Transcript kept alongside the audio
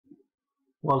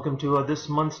Welcome to this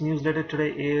month's newsletter.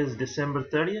 Today is December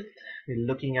 30th. We're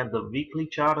looking at the weekly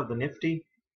chart of the Nifty.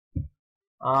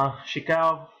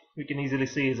 Chicago, you can easily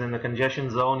see, is in the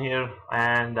congestion zone here,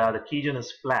 and the Kijun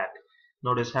is flat.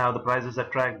 Notice how the prices are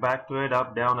tracked back to it,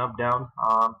 up, down, up, down.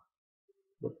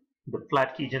 The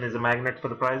flat Kijun is a magnet for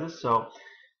the prices. So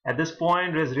at this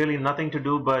point, there's really nothing to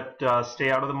do but stay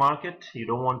out of the market. You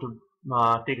don't want to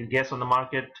take a guess on the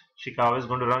market. Chicago is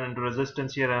going to run into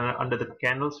resistance here and under the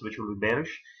candles, which will be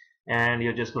bearish, and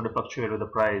you're just going to fluctuate with the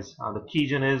price. The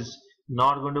Kijun is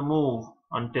not going to move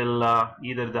until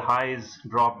either the highs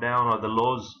drop down or the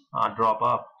lows drop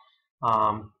up.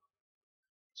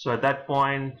 So at that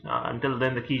point, until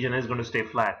then, the Kijun is going to stay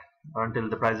flat until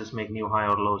the prices make new high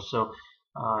or low. So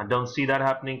don't see that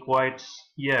happening quite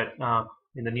yet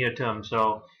in the near term.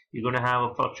 So you're going to have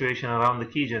a fluctuation around the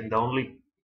Kijun.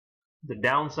 The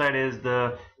downside is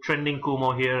the trending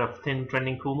Kumo here, a thin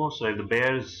trending Kumo. So if the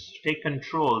bears take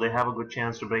control, they have a good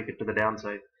chance to break it to the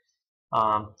downside.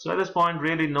 So at this point,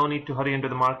 really no need to hurry into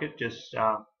the market. Just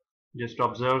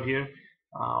observe here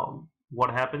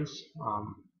what happens.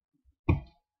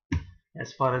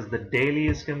 As far as the daily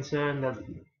is concerned,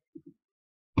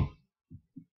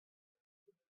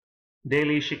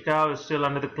 daily Chicago is still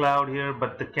under the cloud here,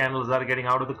 but the candles are getting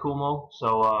out of the Kumo.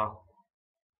 So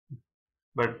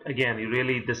but again,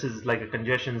 this is like a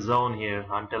congestion zone here.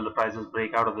 Until the prices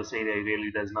break out of this area, really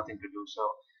there's nothing to do.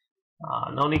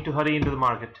 So no need to hurry into the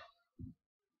market.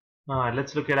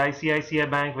 Let's look at ICICI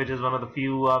Bank, which is one of the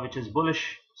few which is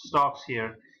bullish stocks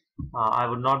here. I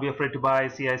would not be afraid to buy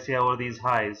ICICI over these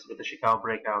highs with the Chicago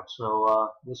breakout. So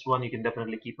this one you can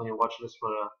definitely keep on your watch list for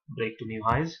a break to new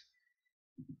highs.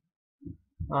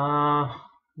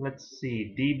 Let's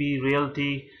see, DB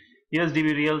Realty. Here's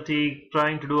DB Realty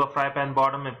trying to do a fry pan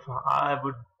bottom. If I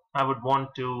would want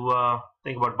to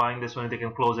think about buying this one if they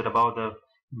can close it above the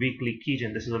weekly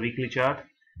Kijun. This is a weekly chart.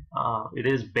 It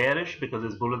is bearish because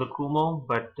it's below the Kumo,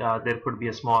 but there could be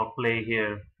a small play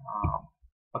here,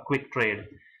 a quick trade.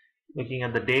 Looking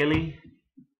at the daily,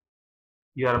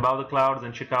 you are above the clouds,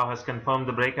 and Chicago has confirmed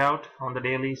the breakout on the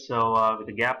daily. So with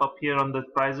the gap up here on the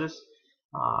prices,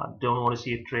 don't want to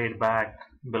see a trade back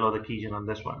below the Kijun on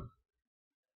this one.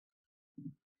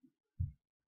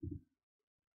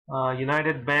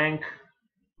 United Bank.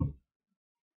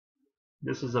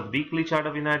 This is a weekly chart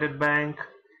of United Bank.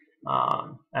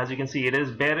 As you can see, it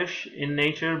is bearish in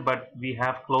nature, but we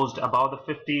have closed above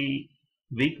the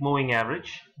 50-week moving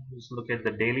average. Just look at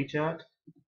the daily chart.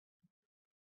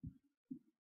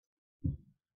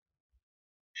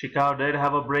 Chicago did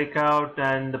have a breakout,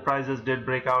 and the prices did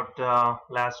break out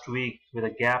last week with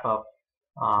a gap up.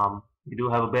 We do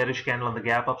have a bearish candle on the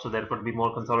gap up, so there could be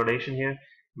more consolidation here.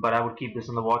 But I would keep this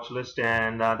on the watch list,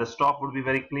 and the stop would be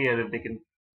very clear if they can.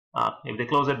 If they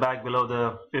close it back below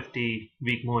the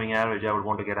 50-week moving average, I would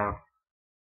want to get out.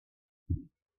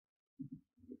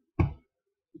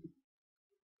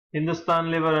 Hindustan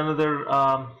Lever,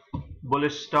 another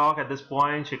bullish stock at this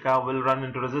point. Chicago will run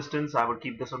into resistance. I would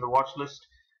keep this on the watch list.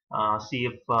 See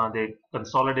if they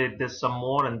consolidate this some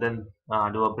more and then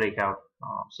do a breakout.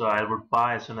 So I would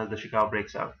buy as soon as the Chicago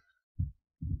breaks out.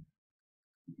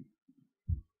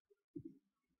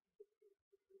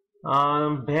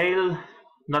 Bale,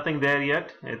 nothing there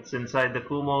yet. It's inside the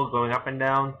Kumo, going up and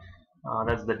down.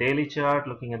 That's the daily chart.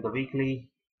 Looking at the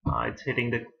weekly, it's hitting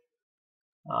the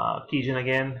Kijun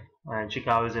again, and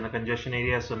Chicago is in a congestion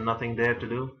area, so nothing there to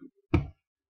do.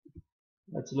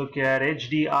 Let's look at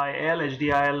HDIL.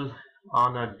 HDIL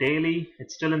on a daily,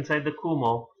 it's still inside the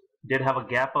Kumo. Did have a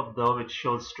gap up though, which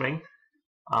shows strength.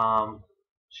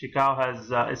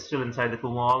 Chicago is still inside the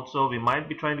Kumo also. We might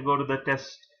be trying to go to the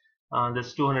test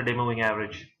this 200-day moving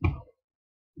average.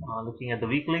 Looking at the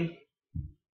weekly,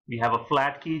 we have a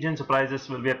flat Kijun, so prices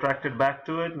will be attracted back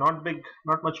to it. Not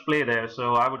much play there,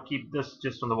 so I would keep this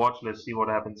just on the watch list, see what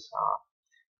happens.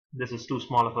 This is too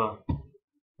small of a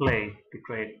play to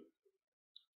trade.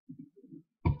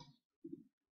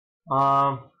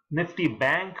 Nifty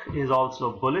Bank is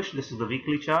also bullish. This is the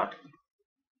weekly chart.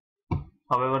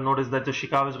 However, notice that the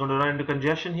Chicago is going to run into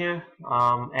congestion here,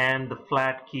 and the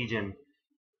flat Kijun.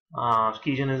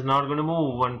 Kijun is not going to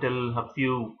move until a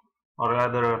few, or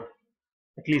rather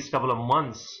at least a couple of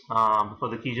months before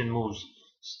the Kijun moves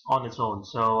on its own.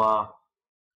 So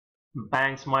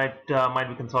banks might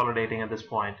be consolidating at this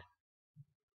point.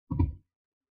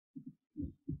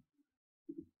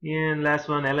 And last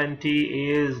one, LNT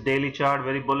is daily chart,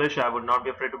 very bullish. I would not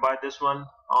be afraid to buy this one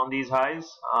on these highs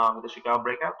with the Chicago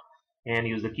breakout and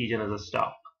use the Kijun as a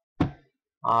stop.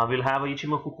 We'll have a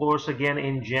Ichimoku course again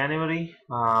in January.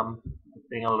 I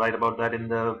think I'll write about that in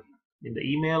the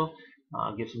email.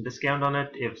 give some discount on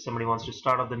it if somebody wants to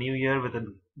start off the new year with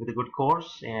a good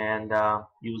course, and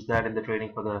use that in the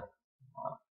trading for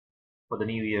the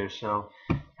new year. So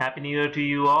happy new year to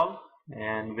you all,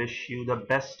 and wish you the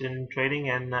best in trading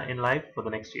and in life for the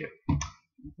next year.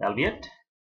 That'll be it.